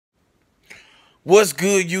What's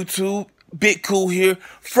good, YouTube? Big Cool here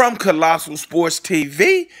from Colossal Sports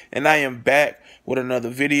TV, and I am back with another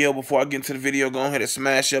video. Before I get into the video, go ahead and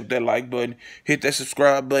smash up that like button, hit that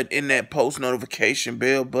subscribe button, and that post notification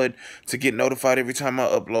bell button to get notified every time I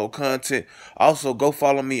upload content. Also, go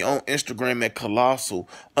follow me on Instagram at Colossal_Sports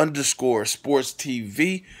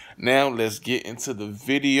TV. Now, let's get into the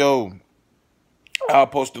video. I'll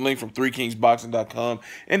post the link from 3kingsboxing.com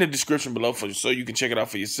in the description below so you can check it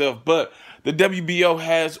out for yourself. But the WBO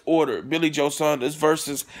has ordered Billy Joe Saunders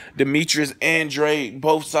versus Demetrius Andrade.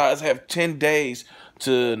 Both sides have 10 days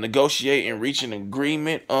to negotiate and reach an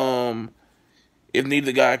agreement. If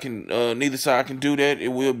neither side can do that, it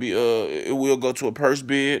will go to a purse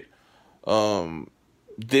bid.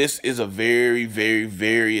 This is a very, very,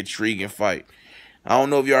 very intriguing fight. I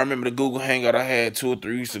don't know if y'all remember the Google Hangout I had 2 or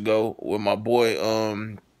 3 weeks ago with my boy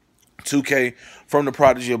 2K from the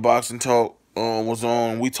Prodigy of Boxing Talk was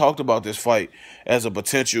on. We talked about this fight as a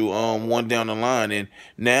potential one down the line, and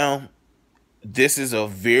now this is a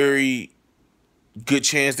very good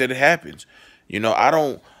chance that it happens. You know,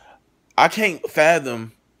 I can't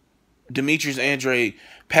fathom Demetrius Andrade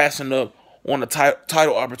passing up on a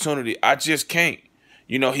title opportunity. I just can't.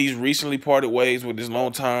 You know, he's recently parted ways with his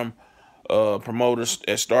longtime promoters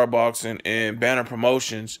at Starbox and Banner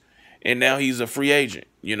Promotions, and now he's a free agent.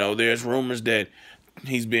 You know, there's rumors that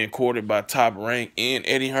he's being courted by Top Rank and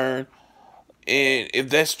Eddie Hearn, and if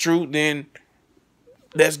that's true, then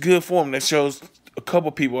that's good for him. That shows a couple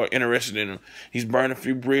people are interested in him. He's burned a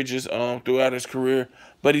few bridges throughout his career,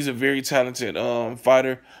 but he's a very talented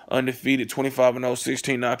fighter, undefeated, 25-0,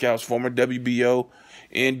 16 knockouts, former WBO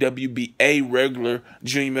and WBA regular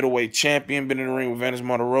junior middleweight champion, been in the ring with Vanis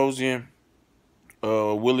Martirosyan,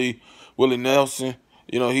 Willie Nelson.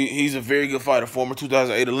 You know, he's a very good fighter, former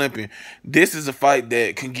 2008 Olympian. This is a fight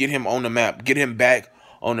that can get him on the map, get him back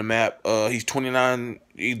on the map. He's 29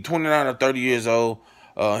 or 30 years old.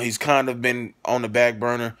 He's kind of been on the back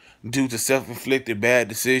burner due to self-inflicted bad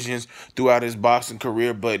decisions throughout his boxing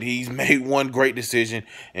career, but he's made one great decision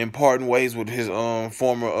in parting ways with his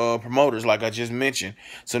former promoters, like I just mentioned.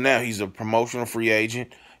 So now he's a promotional free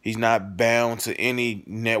agent. He's not bound to any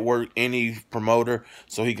network, any promoter,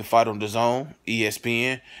 so he can fight on DAZN,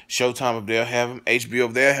 ESPN, Showtime if they'll have him, HBO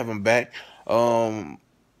if they'll have him back.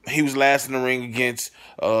 He was last in the ring against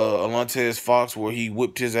Alantez Fox, where he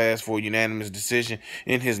whipped his ass for a unanimous decision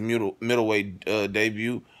in his middleweight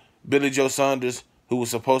debut. Billy Joe Saunders, who was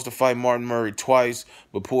supposed to fight Martin Murray twice,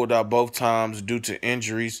 but pulled out both times due to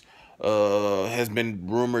injuries, has been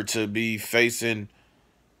rumored to be facing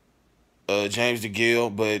James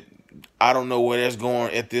DeGale, but I don't know where that's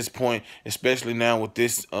going at this point, especially now with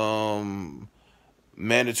this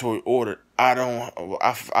mandatory order. Like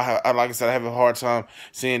I said, I have a hard time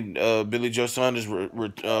seeing Billy Joe Saunders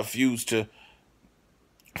refuse to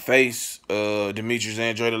face Demetrius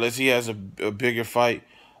Andrade unless he has a bigger fight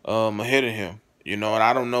ahead of him. You know, and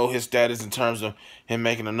I don't know his status in terms of him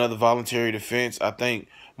making another voluntary defense. I think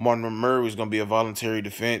Martin Murray is going to be a voluntary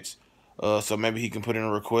defense. So maybe he can put in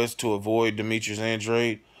a request to avoid Demetrius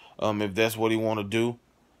Andrade if that's what he want to do.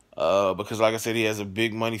 Because, like I said, he has a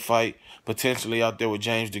big money fight potentially out there with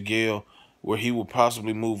James DeGale, where he will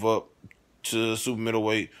possibly move up to super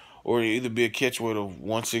middleweight, or either be a catchweight of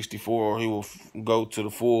 164, or he will go to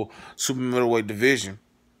the full super middleweight division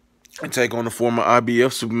and take on the former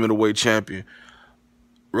IBF super middleweight champion.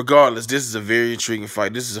 Regardless, this is a very intriguing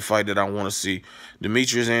fight. This is a fight that I want to see.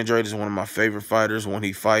 Demetrius Andrade is one of my favorite fighters. When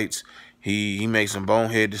he fights, he makes some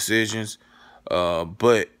bonehead decisions,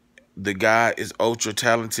 but the guy is ultra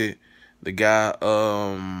talented. The guy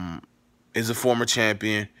is a former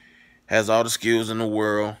champion, has all the skills in the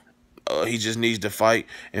world. He just needs to fight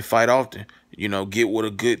and fight often. You know, get with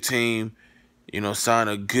a good team. You know, sign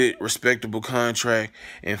a good, respectable contract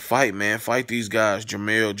and fight, man. Fight these guys: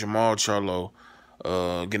 Jamal Charlo,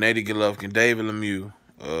 Gennady Golovkin, David Lemieux,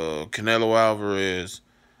 Canelo Alvarez,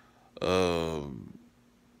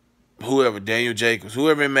 whoever, Daniel Jacobs,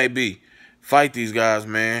 whoever it may be. Fight these guys,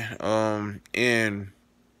 man, and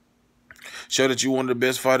show that you're one of the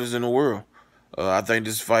best fighters in the world. I think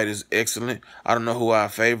this fight is excellent. I don't know who I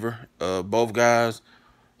favor. Both guys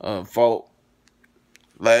fought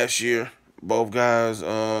last year. Both guys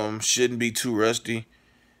shouldn't be too rusty.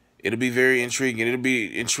 It'll be very intriguing. It'll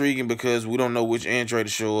be intriguing because we don't know which Andrade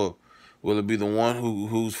to show up. Will it be the one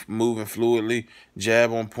who's moving fluidly,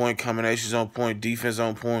 jab on point, combinations on point, defense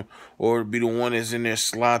on point, or it'll be the one that's in there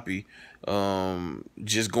sloppy,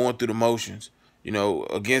 just going through the motions? You know,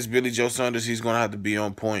 against Billy Joe Saunders, he's going to have to be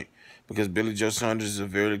on point. because Billy Joe Saunders is a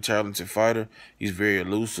very talented fighter. He's very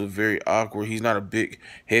elusive, very awkward. He's not a big,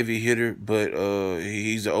 heavy hitter, but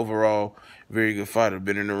he's an overall very good fighter.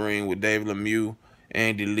 Been in the ring with Dave Lemieux,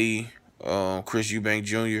 Andy Lee, Chris Eubank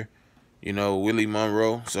Jr., Willie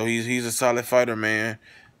Monroe. So he's a solid fighter, man.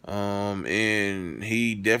 And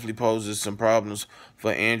he definitely poses some problems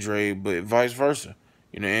for Andrade, but vice versa.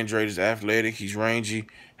 Andrade is athletic, he's rangy,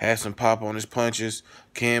 has some pop on his punches,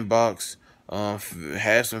 can box,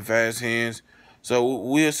 has some fast hands. So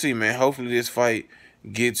we'll see, man. Hopefully this fight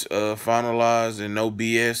gets finalized and no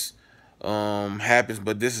BS happens.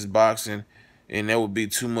 But this is boxing, and that would be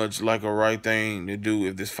too much like a right thing to do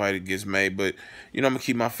if this fight gets made. But I'm gonna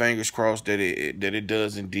keep my fingers crossed that it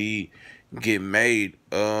does indeed get made.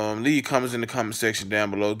 Leave your comments in the comment section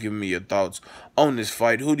down below, giving me your thoughts on this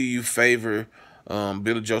fight. Who do you favor,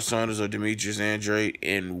 Billy Joe Saunders or Demetrius Andrade,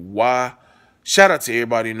 and why? Shout out to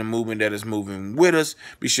everybody in the movement that is moving with us.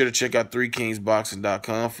 Be sure to check out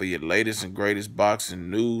 3kingsboxing.com for your latest and greatest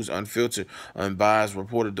boxing news, unfiltered, unbiased,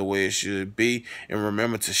 reported the way it should be. And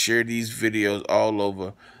remember to share these videos all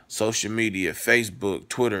over social media: Facebook,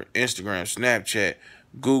 Twitter, Instagram, Snapchat,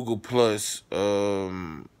 Google Plus,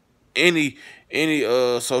 any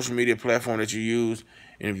social media platform that you use.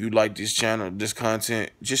 And if you like this channel, this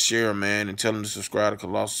content, just share them, man, and tell them to subscribe to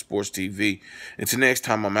Colossal Sports TV. Until next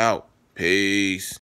time, I'm out. Peace.